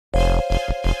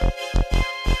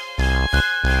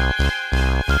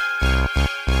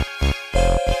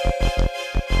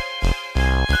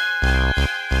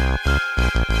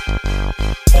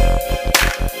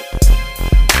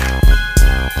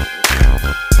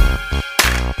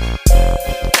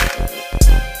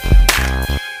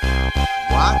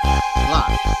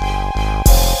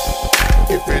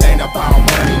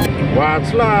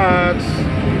Watts Lots.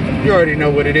 You already know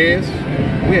what it is.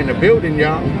 We in the building,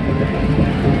 y'all.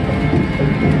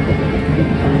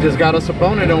 We just got us a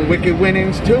bonnet on Wicked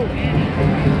Winnings too.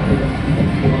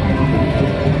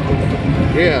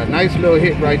 Yeah, nice little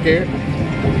hit right there.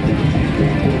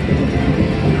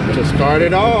 To start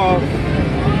it off.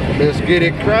 Let's get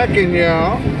it cracking,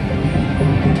 y'all.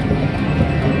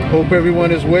 Hope everyone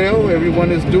is well.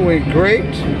 Everyone is doing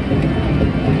great.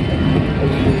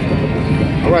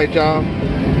 All right, y'all.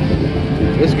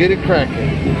 Let's get it cracking.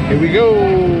 Here we go.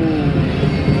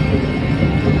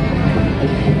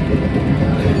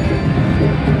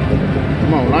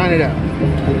 Come on, line it up.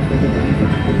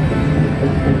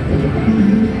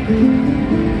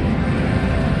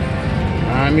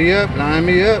 Line me up, line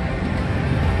me up.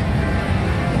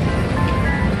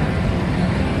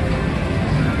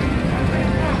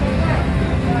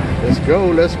 Let's go,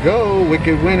 let's go.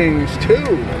 Wicked Winnings 2.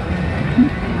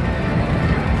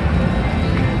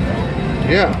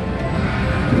 Yeah.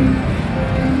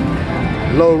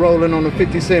 Low rolling on the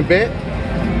 50-cent bet.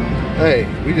 Hey,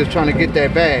 we just trying to get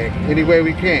that bag any way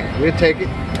we can. We'll take it.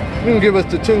 You can give us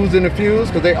the twos and the fews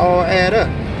because they all add up.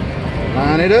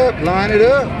 Line it up, line it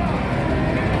up.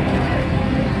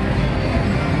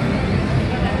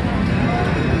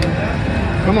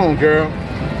 Come on, girl.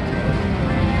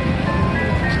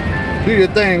 Do your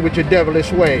thing with your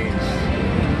devilish ways.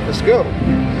 Let's go.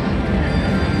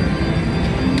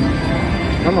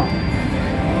 Come on.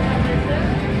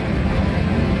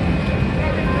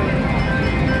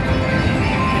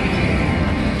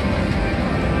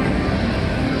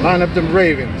 Line up them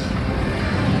Ravens.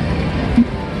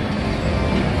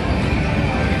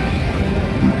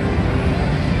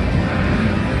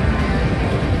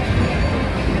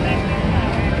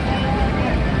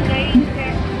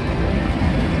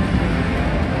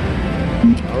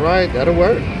 All right, that'll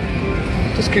work.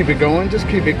 Just keep it going, just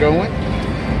keep it going.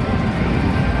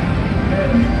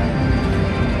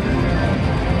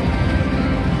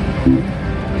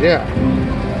 Yeah.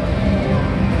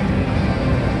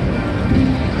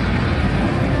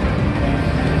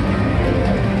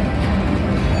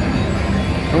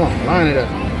 Come on, line it up.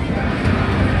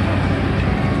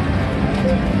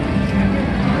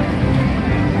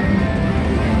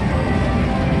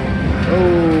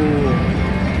 Oh.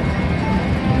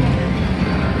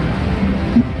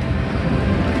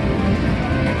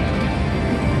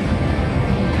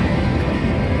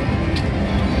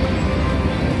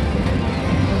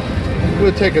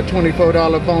 We'll take a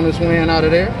 $24 bonus win out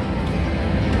of there.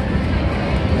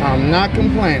 I'm not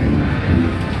complaining.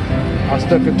 I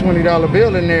stuck a $20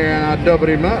 bill in there and I doubled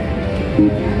him up.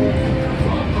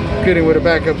 Hit him with a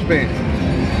backup spin.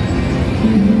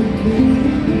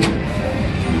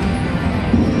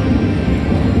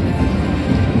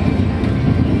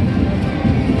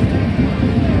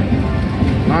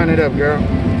 Line it up, girl.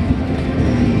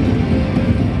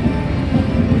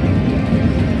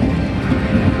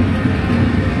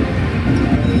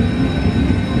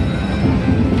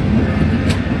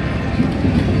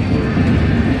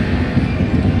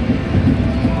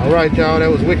 All right, y'all, that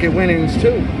was Wicked Winnings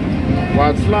 2.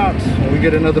 Watts Lots, and we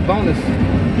get another bonus.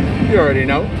 You already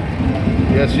know.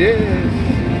 Yes, yes.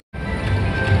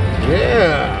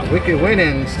 Yeah, Wicked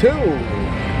Winnings 2.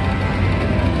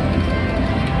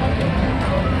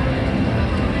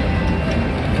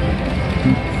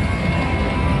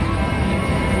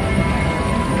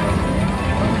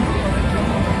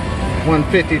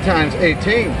 $150 times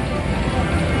 18.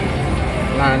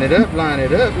 Line it up, line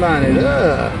it up, line it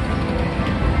up.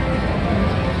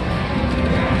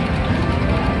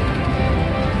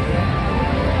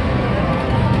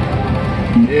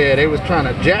 Yeah, they was trying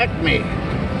to jack me.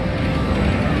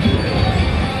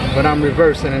 But I'm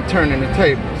reversing and turning the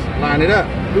tables. Line it up.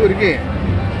 Do it again.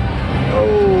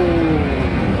 Oh.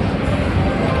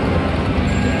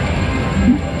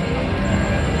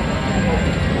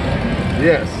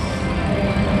 Yes.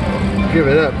 Give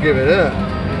it up, give it up.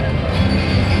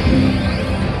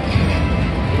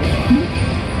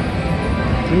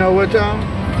 You know what, y'all?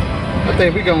 I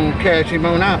think we're gonna cash him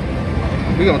on out.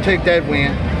 We're gonna take that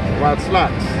win. Watts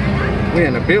Lots. We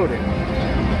in the building.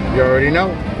 You already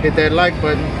know. Hit that like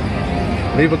button.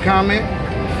 Leave a comment.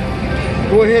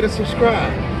 Go ahead and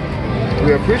subscribe.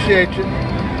 We appreciate you.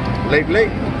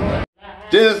 Late.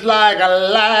 Just like I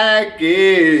like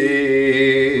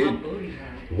it.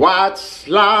 Watts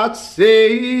Lots. It's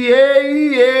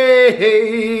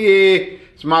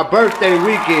my birthday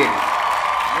weekend.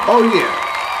 Oh yeah.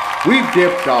 We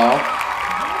dipped off.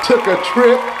 Took a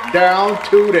trip down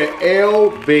to the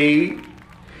LB.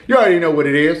 You already know what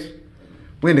it is.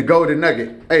 We in the Golden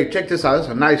Nugget. Hey, check this out. It's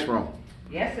a nice room.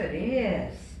 Yes, it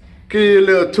is. Give you a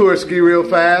little tour ski real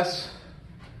fast.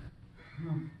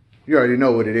 You already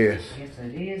know what it is. Yes,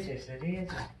 it is. Yes, it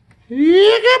is.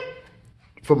 Yep.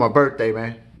 For my birthday,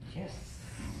 man. Yes.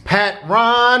 Pat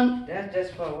Ron. That's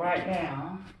just for right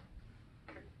now.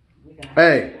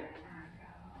 Hey.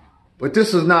 But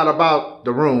this is not about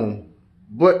the room.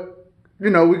 But, you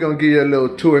know, we're going to give you a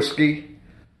little tour ski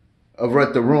of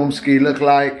what the room ski look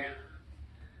like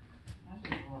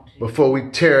before we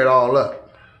tear it all up.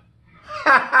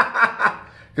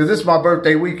 Because this is my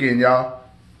birthday weekend, y'all.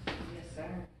 Yes, sir.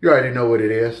 You already know what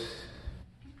it is.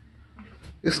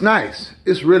 It's nice.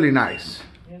 It's really nice.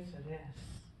 Yes, it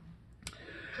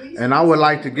is. And I would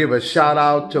like to give a shout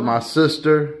out to my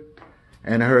sister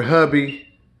and her hubby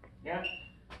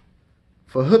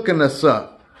for hooking us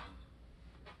up.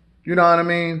 You know what I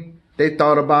mean? They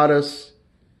thought about us.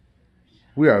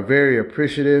 We are very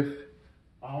appreciative.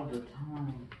 All the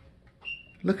time.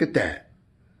 Look at that.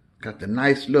 Got the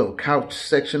nice little couch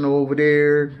section over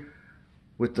there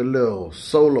with the little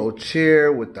solo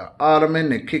chair with the ottoman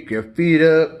to kick your feet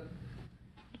up.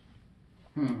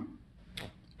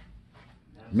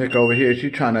 Mick over here, she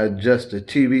trying to adjust the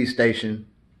TV station.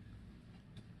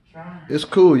 It's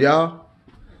cool, y'all.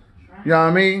 You know what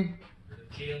I mean?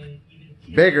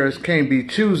 Beggars can't be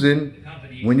choosing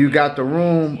when you got the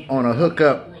room on a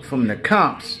hookup from the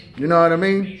comps. You know what I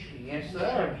mean? Yes,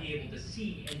 sir.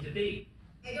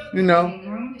 You know.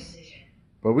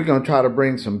 But we're going to try to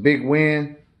bring some big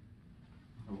win.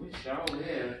 We sure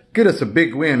will. Get us a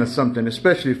big win or something,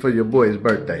 especially for your boy's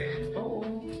birthday.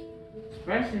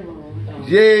 Especially when we don't.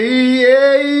 Yeah.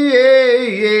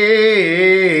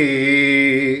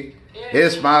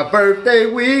 It's my birthday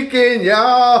weekend,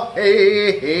 y'all.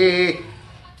 Hey.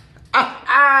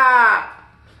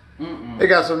 They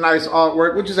got some nice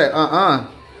artwork. What you say?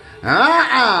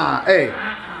 Hey.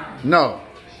 No.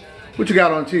 What you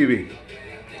got on TV?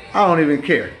 I don't even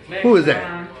care. Who is that?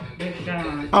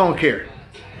 I don't care.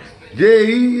 Yeah.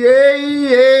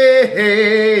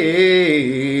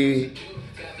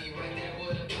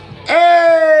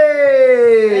 Hey.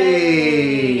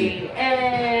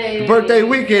 Birthday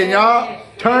weekend, y'all.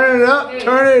 Turn it up.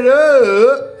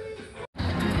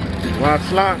 Wild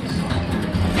Slots.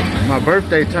 My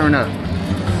birthday turn up.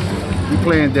 We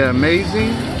playing the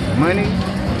Amazing Money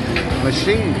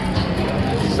Machine.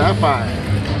 Sapphire.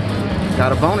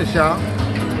 Got a bonus, y'all.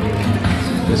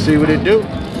 Let's see what it do.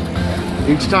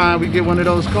 Each time we get one of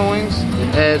those coins,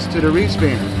 it adds to the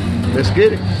respin. Let's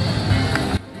get it.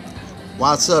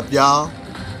 What's up, y'all?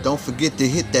 Don't forget to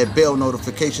hit that bell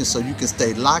notification so you can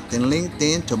stay locked and linked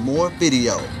in to more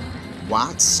video.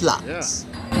 Wild Slots. Yeah.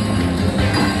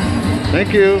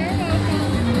 Thank you.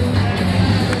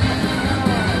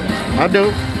 I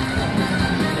do.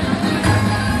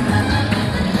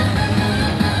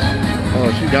 Oh,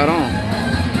 she got on.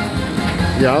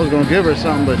 Yeah, I was gonna give her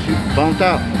something, but she bumped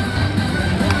out.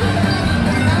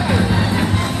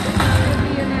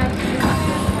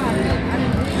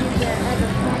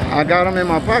 I got them in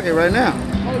my pocket right now.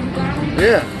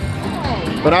 Yeah.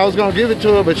 But I was gonna give it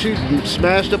to her, but she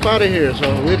smashed up out of here,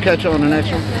 so we'll catch her on the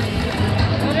next one.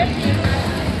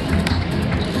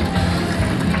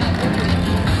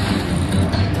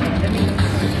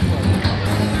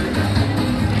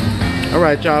 All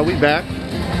right, y'all, we back.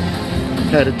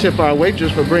 Had to tip our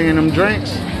waitress for bringing them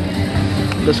drinks.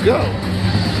 Let's go.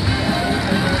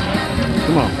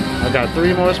 Come on. I got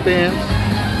 3 more spins.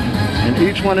 And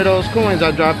each one of those coins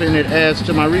I drop in, it adds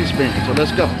to my respin. So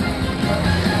let's go.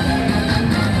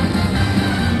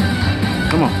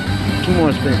 Come on. 2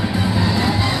 more spins.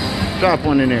 Drop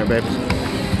one in there, baby.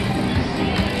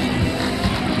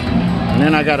 And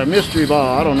then I got a mystery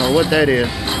ball. I don't know what that is.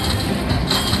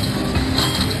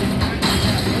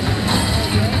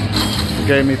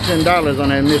 Gave me $10 on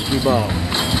that mystery ball.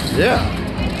 Yeah.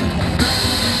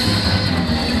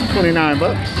 29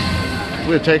 bucks.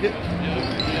 We'll take it.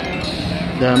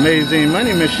 The Amazing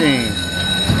Money Machine.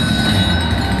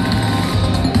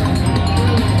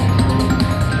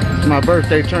 It's my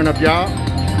birthday turn up, y'all.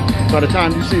 By the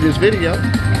time you see this video,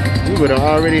 we would have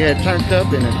already had turned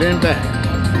up and been back.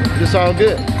 It's all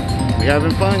good. We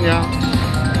having fun, y'all.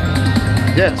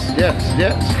 Yes.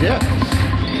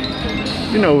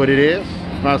 You know what it is.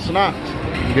 My slots.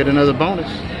 You get another bonus.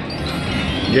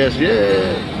 Yes.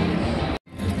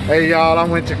 Hey y'all, I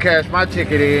went to cash my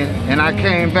ticket in and I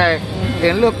came back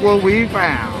and look what we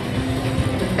found.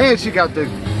 And she get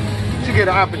an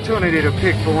opportunity to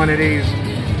pick for one of these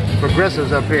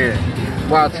progressives up here.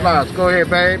 Wild Slots. Go ahead,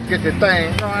 babe. Get the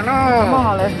thing going on. Come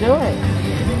on, let's do it.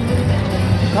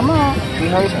 Come on. 2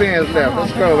 more spins left.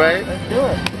 Let's go, babe. Let's do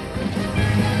it.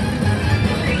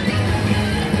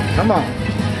 Come on.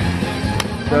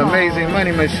 The Amazing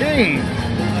Money Machine.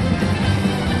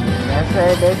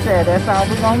 They said that's all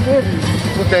we're gonna give you.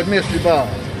 What's that mystery ball?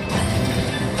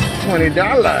 $20.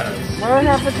 What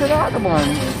happened to the other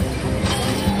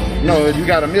one? No, you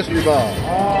got a mystery ball.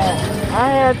 I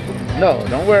had. No,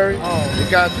 don't worry. Oh. We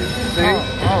got you. See?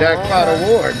 Jackpot okay.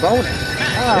 award bonus.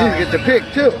 Then you get the pick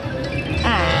too.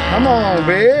 Come on,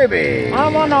 baby. I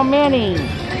don't want no mini.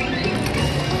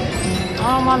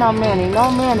 I don't want no mini.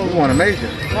 No mini. We want a major.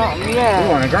 No, yeah. We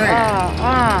want a grand.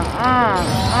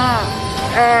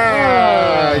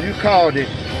 You called it.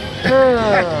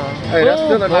 Hey, that's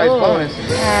still a nice bonus.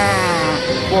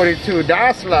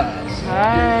 $42 slots.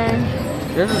 Hey,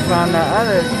 this is on the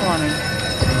other 20.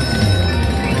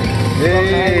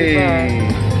 Hey,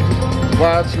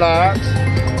 wild slots,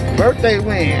 birthday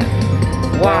win.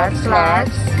 Wild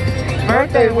slots,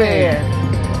 birthday win.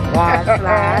 Wild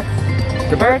slots,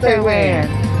 The birthday win.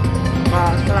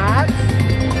 Wild slots,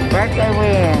 birthday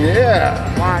win.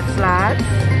 Yeah, Wild slots,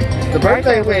 the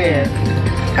birthday win.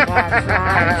 Wild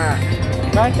slots,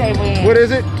 birthday win. What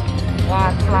is it?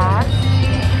 Wild slots,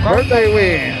 Birthday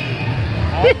win.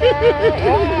 Okay,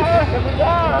 yeah,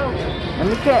 here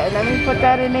we go. Let me put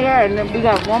that in there, and then we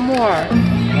got one more.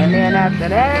 And then after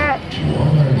that,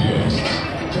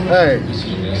 Hey,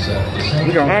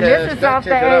 we gonna and cash this is that off the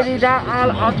ticket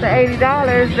up.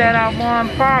 $80 that I won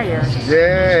prior.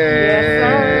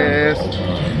 Yes.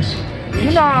 You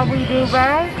know how we do,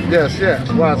 right? Yes.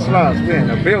 Wild slots. We in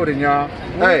the building, y'all.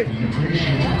 Hey,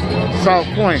 South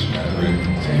Point.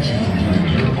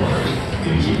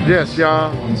 Yes,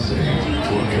 y'all.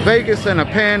 Vegas in a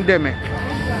pandemic.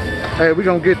 Hey, we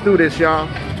gonna get through this, y'all.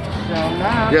 So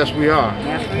now, Yes, we are.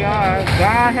 yes, we are.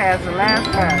 God has the last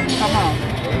word. Come on.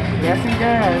 Yes, He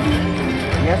does.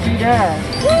 Yes, He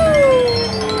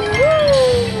does.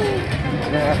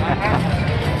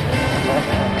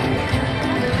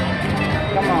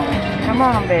 Come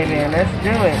on, baby. Let's do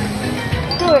it.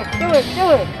 Do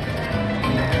it.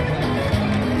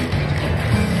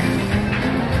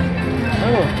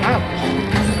 Oh, ouch.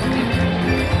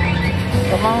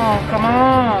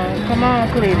 Come on,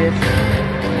 Cletus.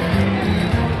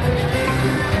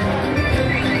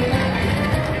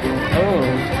 Oh,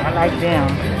 I like them.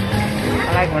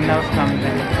 I like when those come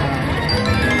back.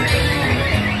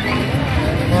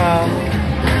 Well,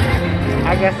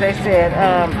 I guess they said,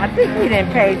 I think we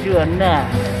didn't pay you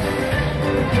enough.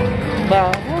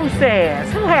 But who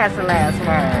says? Who has the last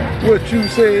word? What you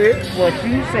said? What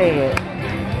you said.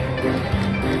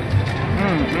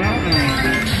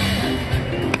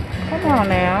 Come on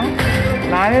now.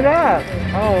 Line it up.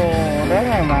 Oh, that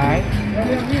ain't right.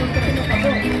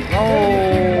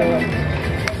 Oh.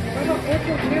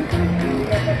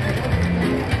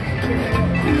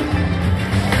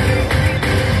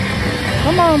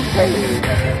 Come on, please.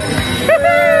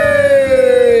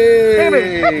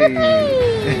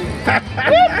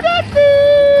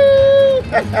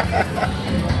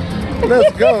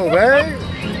 Let's go, babe.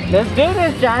 Let's do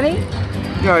this, Johnny.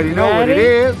 You already know what it Ready?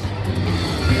 is.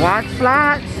 Watch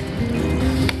slots.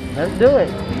 Let's do it.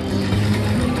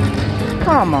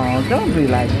 Come on, don't be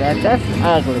like that. That's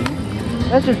ugly.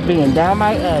 That's just being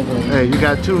downright ugly. Hey, you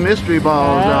got 2 mystery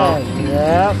balls, y'all.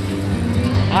 Yep.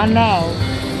 I know.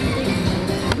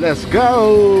 Let's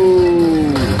go.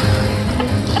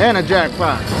 And a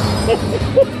jackpot.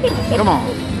 Come on.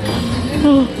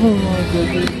 Oh my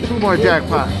goodness. 2 more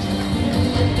jackpots.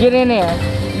 Get in there.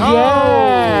 Oh,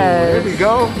 Yes. here we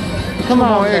go. Come 2 on,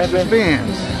 more extra baby.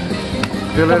 spins.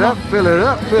 Fill Come it up, on. fill it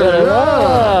up, fill Fill it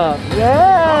up.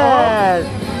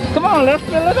 Yes. Come on, let's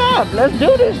fill it up. Let's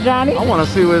do this, Johnny. I want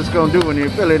to see what it's going to do when you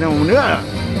fill it on up.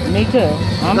 Me too.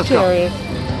 I'm Let's go. curious.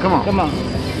 Come on. Come on.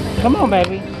 Come on,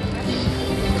 baby.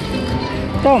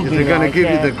 Don't Is be it going to like give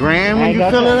you that. the grand when Ain't you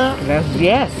got fill to- it up?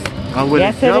 Yes. Or will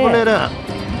Yes, it double is. it up?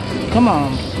 Come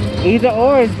on. Either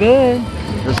or is good.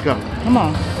 Let's go. Come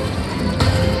on.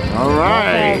 All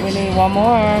right. Okay, we need one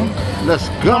more. Let's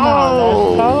go. Come on,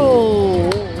 let's go.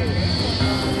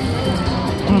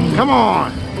 Come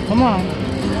on. Come on.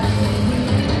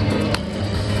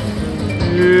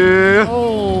 Yeah.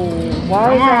 Oh, why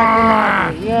Come is it acting on.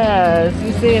 like it? Yes,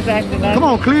 you see it's acting like Come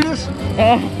on, Cletus.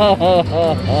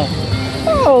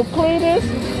 Oh, Cletus,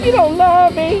 you don't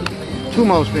love me. 2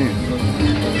 more spins.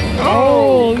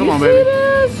 Oh, come you on, see baby.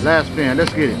 this? Last spin.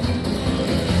 Let's get it.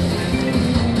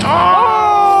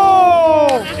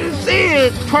 Oh! Did you see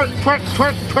it? Twerk, twerk,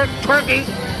 twerk, twerk, twerky.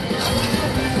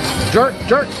 Jerk,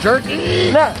 jerk,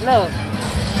 jerky. Look.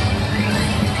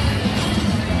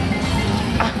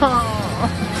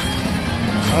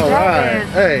 All right. is-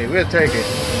 Hey, we'll take it.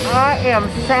 I am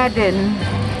saddened.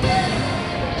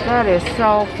 That is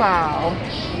so foul.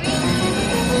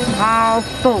 All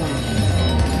food.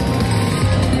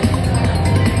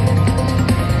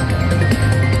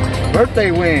 Birthday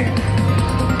win.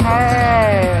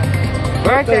 Hey.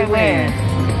 Birthday win.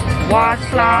 Watch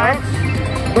slides.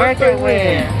 Birthday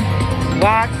win.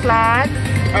 Watch slides.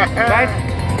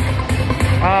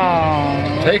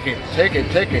 Oh. Take it. Take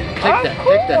that. Take that.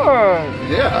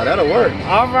 Yeah, that'll work.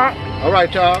 All right. All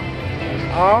right, y'all.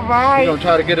 All right. We're gonna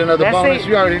try to get another bonus.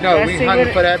 You already know we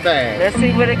hunting for that bag. Let's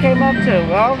see what it came up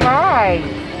to. All right.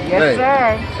 Yes,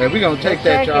 sir. Hey, we gonna take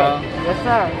that, y'all. Yes,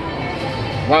 sir.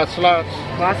 Watch slots.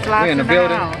 Watch slots. We in the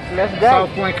building. Let's go. South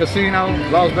Point Casino,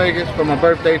 Las Vegas, for my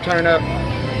birthday turn up.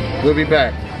 We'll be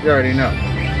back. You already know.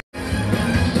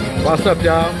 What's up,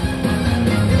 y'all?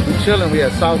 We chilling. We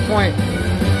at South Point.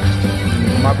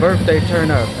 My birthday turn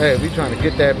up. Hey, we trying to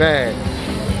get that bag.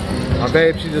 My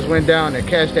babe, she just went down and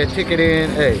cashed that ticket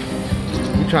in. Hey,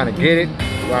 we trying to get it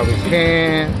while we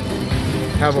can.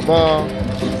 Have a ball. We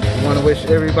want to wish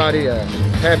everybody a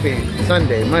happy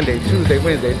Sunday, Monday, Tuesday,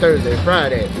 Wednesday, Thursday,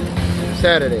 Friday,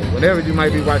 Saturday, whenever you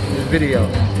might be watching this video.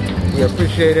 We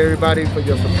appreciate everybody for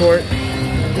your support.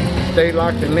 Stay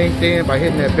locked and linked in by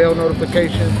hitting that bell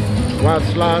notification. Watch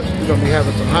slots. We're going to be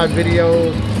having some hot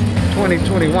videos.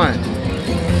 2021.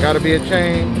 Got to be a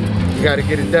change. You got to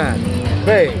get it done.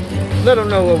 Babe, let them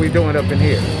know what we doing up in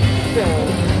here. So,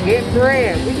 get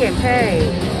bread. We getting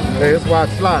paid. Hey, it's Watch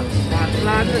Slots. Watch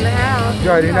slots in the house. You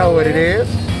already know what it is.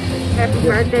 Happy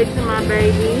birthday to my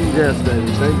baby. Yes,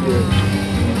 baby. Thank you.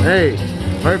 Hey,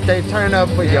 birthday turn up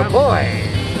for your boy.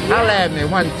 Holla at me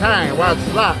one time. Watch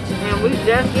Slots. And we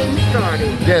just getting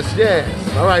started. Yes, yes.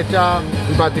 All right, y'all.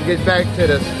 We about to get back to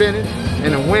the spinning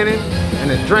and the winning and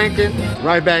the drinking.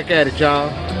 Right back at it, y'all.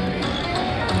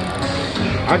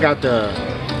 I got the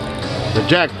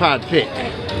jackpot pick.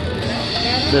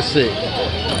 Let's see.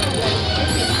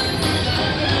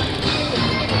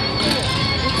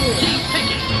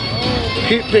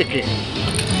 Keep picking.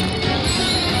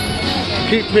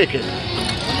 Keep picking.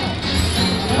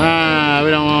 We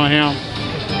don't want him.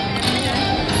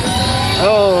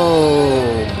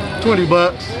 Oh, 20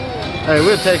 bucks. Hey,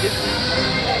 we'll take it.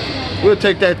 We'll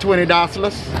take that $20.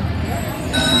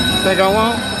 Think I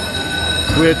want?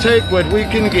 We'll take what we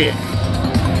can get.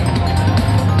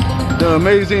 The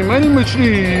Amazing Money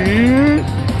Machine.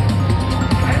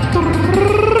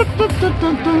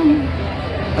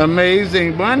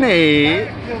 Amazing money.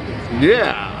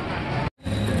 Yeah.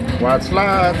 Watch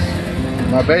slots.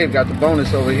 My babe got the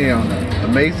bonus over here on the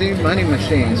Amazing Money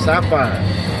Machine. Sapphire.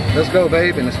 Let's go,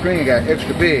 babe. And the screen got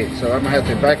extra big, so I'm gonna have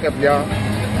to back up, y'all.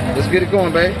 Let's get it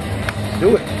going, babe.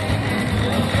 Do it.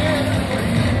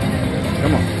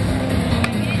 Come on.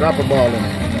 Drop a ball in it.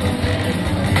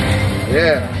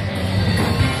 Yeah.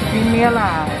 Keep me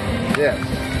alive. Yes.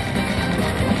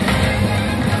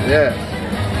 Yes.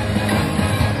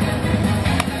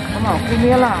 Come on, keep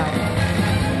me alive.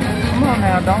 Come on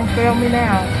now, don't fail me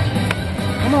now.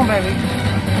 Come on, baby.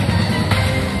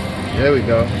 There we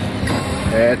go.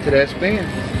 Add to that spin.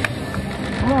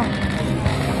 Come on.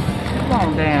 Come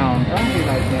on down. Don't be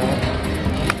like that.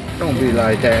 Don't be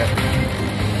like that.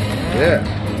 Yeah.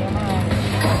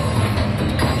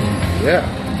 Yeah.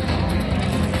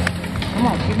 Come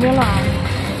on, keep me alive.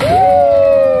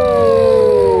 Whoa!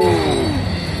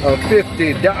 A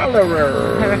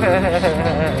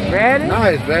 $50. Ready?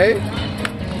 Nice, babe.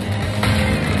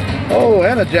 Oh,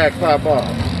 and a jackpot ball.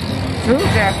 2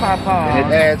 jackpot balls.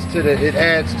 And it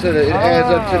adds up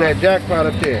to that jackpot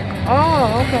up there.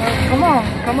 Oh, okay. Come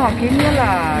on, keep me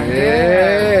alive.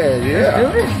 Yeah.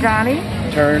 Let's do this, Johnny.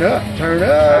 Turn up. Turn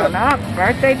up.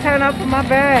 Birthday turn up for my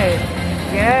babe.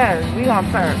 Yes, we gonna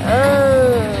turn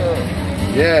up.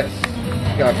 Yes.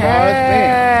 Got 5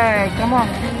 Hey, come on.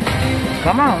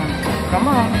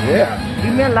 Yeah.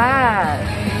 Keep me alive.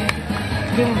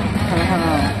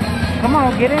 Come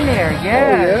on, get in there. Yes. Oh,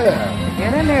 yeah.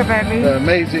 Get in there, baby. The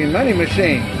Amazing Money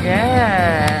Machine.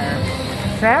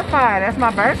 Yes. Sapphire, that's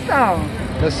my birthstone.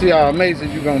 Let's see how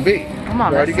amazing you're going to be. Come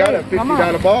on, You already got a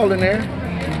 $50 ball in there.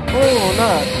 Oh,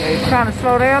 look. They're trying to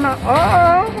slow down. Oh,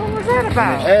 what was that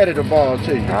about? They added a ball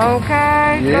to you. Okay.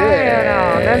 Yeah. Go ahead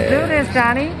on. Let's do this,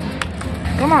 Johnny.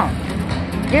 Come on.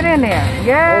 Get in there.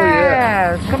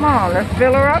 Yes. Oh, yeah. Come on. Let's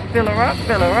fill her up.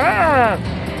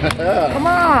 Come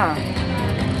on.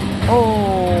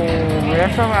 Oh,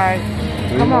 that's all right.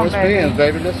 3 Come more on, spins,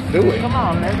 baby. Let's do it. Come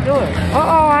on, let's do it. Oh,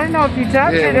 I didn't know if you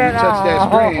touched it. When you touch that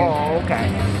screen. Oh, okay.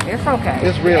 It's okay.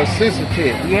 It's real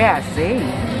sensitive. Yeah, I see.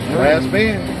 Last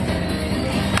spin.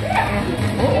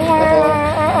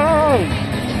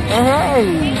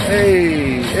 Hey.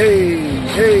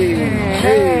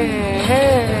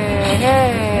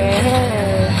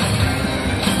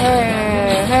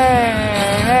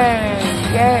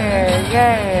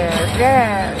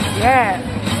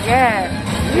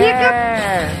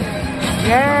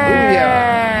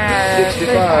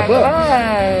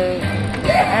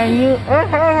 And you,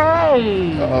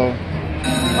 hey. Uh-oh.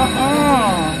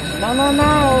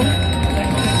 No.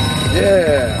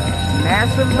 Yeah.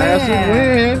 Massive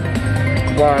win.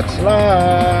 Quad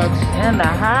slots. In the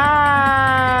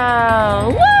house.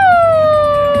 Woo!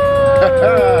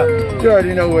 You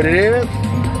already know what it is.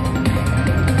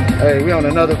 Hey, we on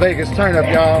another Vegas turn up,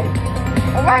 y'all.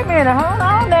 Wait a minute, hold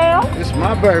on now. It's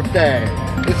my birthday.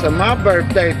 It's my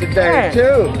birthday today,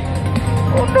 too.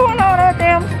 Who's doing all that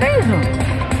damn sneezing?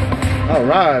 All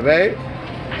right, babe.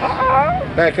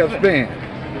 Back up spin.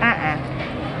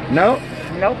 No?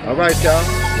 Nope. All right, y'all.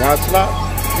 Quad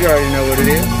slots. You already know what it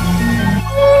is.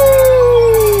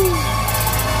 Woo!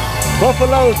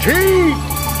 Buffalo T.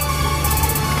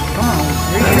 Come on.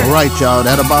 All right, y'all.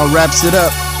 That about wraps it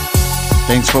up.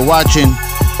 Thanks for watching.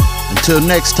 Until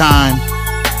next time,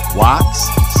 Watts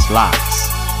Slots.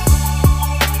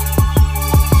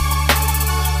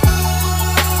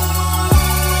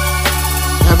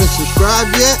 Haven't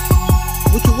subscribed yet?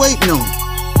 What you waiting on?